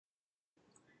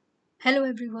Hello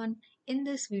everyone. In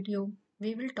this video,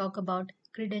 we will talk about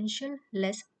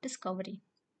credential-less discovery.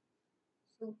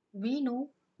 So we know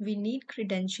we need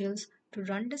credentials to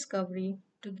run discovery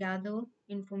to gather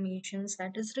information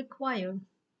that is required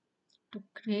to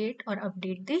create or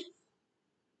update the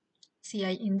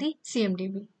CI in the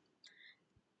CMDB.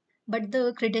 But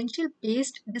the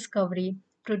credential-based discovery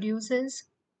produces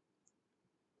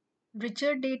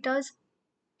richer data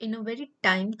in a very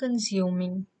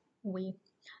time-consuming way.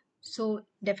 So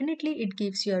definitely it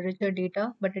gives you a richer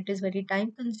data, but it is very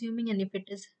time consuming. And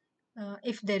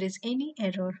if there is any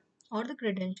error or the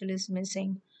credential is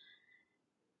missing,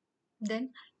 then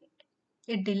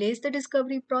it delays the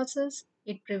discovery process.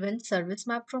 It prevents service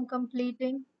map from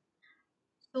completing.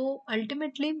 So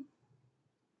ultimately,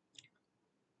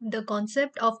 the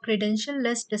concept of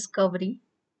credential-less discovery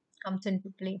comes into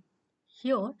play.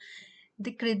 Here,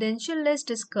 the credential-less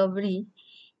discovery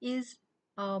is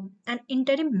an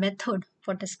interim method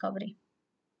for discovery.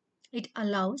 It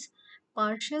allows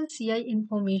partial CI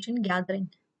information gathering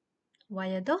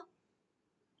via the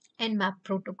Nmap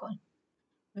protocol,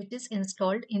 which is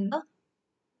installed in the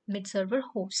mid-server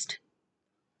host.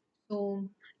 So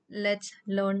let's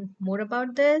learn more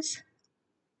about this.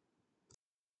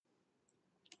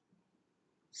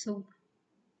 So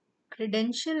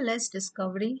credential-less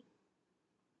discovery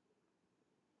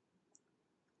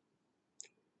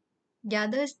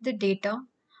gathers the data,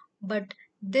 but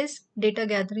this data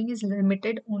gathering is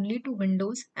limited only to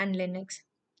Windows and Linux.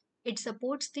 It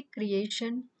supports the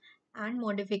creation and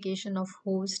modification of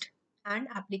host and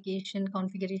application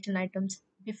configuration items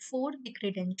before the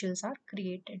credentials are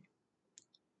created.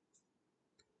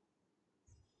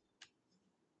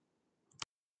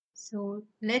 So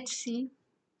let's see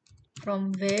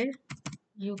from where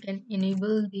you can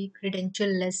enable the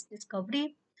credential-less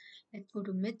discovery. Let's go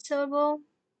to mid server.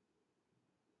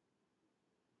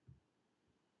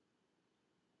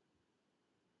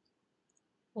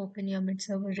 Open your mid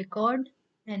server record,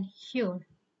 and here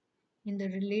in the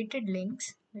related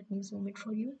links, let me zoom it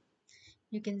for you.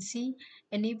 You can see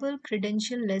enable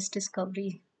credential-less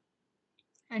discovery.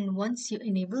 And once you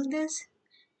enable this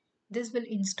will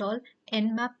install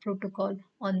Nmap protocol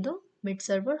on the mid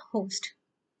server host,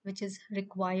 which is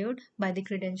required by the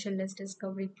credential-less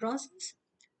discovery process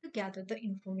to gather the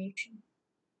information.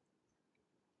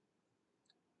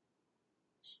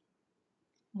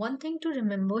 One thing to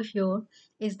remember here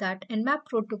is that Nmap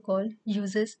protocol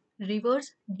uses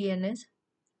reverse DNS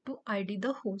to ID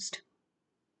the host.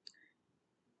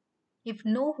 If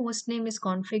no hostname is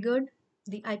configured,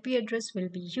 the IP address will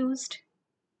be used.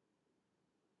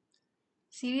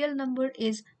 Serial number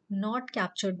is not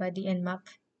captured by the Nmap,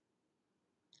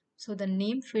 so the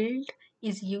name field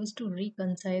is used to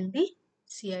reconcile the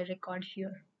CI record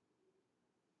here.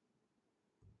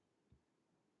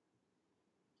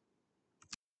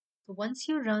 So once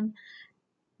you run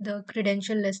the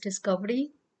credential-less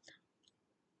discovery,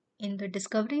 in the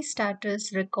discovery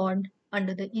status record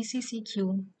under the ECC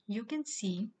queue, you can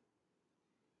see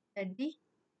that the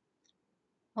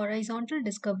horizontal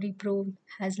discovery probe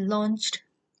has launched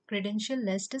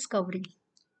credential-less discovery.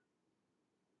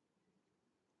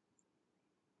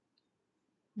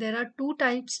 There are two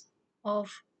types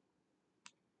of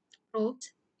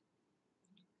probes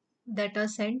that are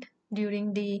sent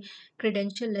during the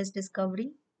credential-less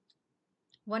discovery.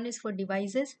 One is for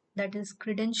devices, that is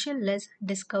credential-less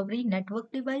discovery network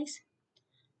device.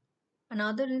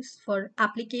 Another is for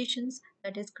applications,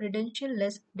 that is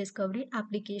credential-less discovery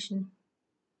application.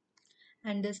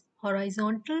 And this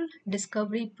horizontal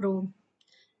discovery probe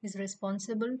is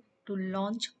responsible to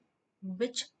launch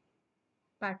which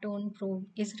pattern probe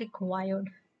is required.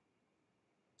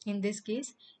 In this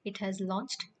case, it has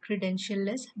launched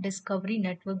credential-less discovery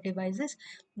network devices,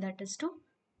 that is to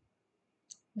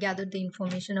gather the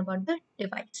information about the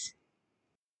device.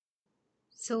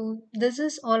 So this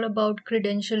is all about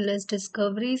credential-less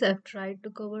discoveries. I've tried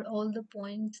to cover all the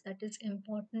points that is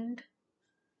important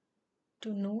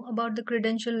to know about the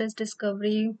credential-less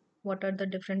discovery. What are the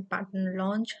different pattern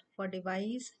launch for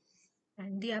device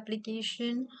and the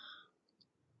application.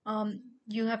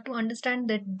 You have to understand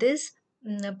that this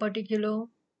particular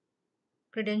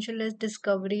credential-less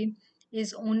discovery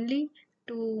is only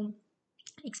to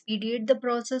expedite the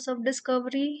process of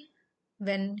discovery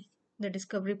when the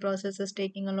discovery process is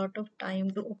taking a lot of time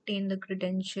to obtain the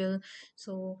credential.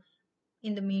 So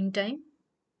in the meantime,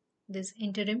 this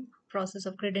interim process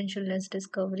of credential-less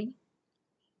discovery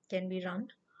can be run.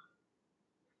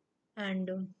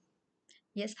 And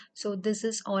yes, so this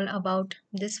is all about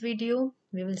this video.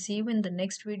 We will see you in the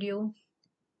next video.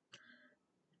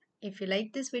 If you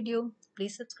like this video,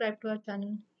 please subscribe to our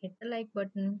channel, hit the like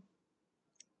button.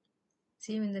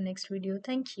 See you in the next video.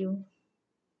 Thank you.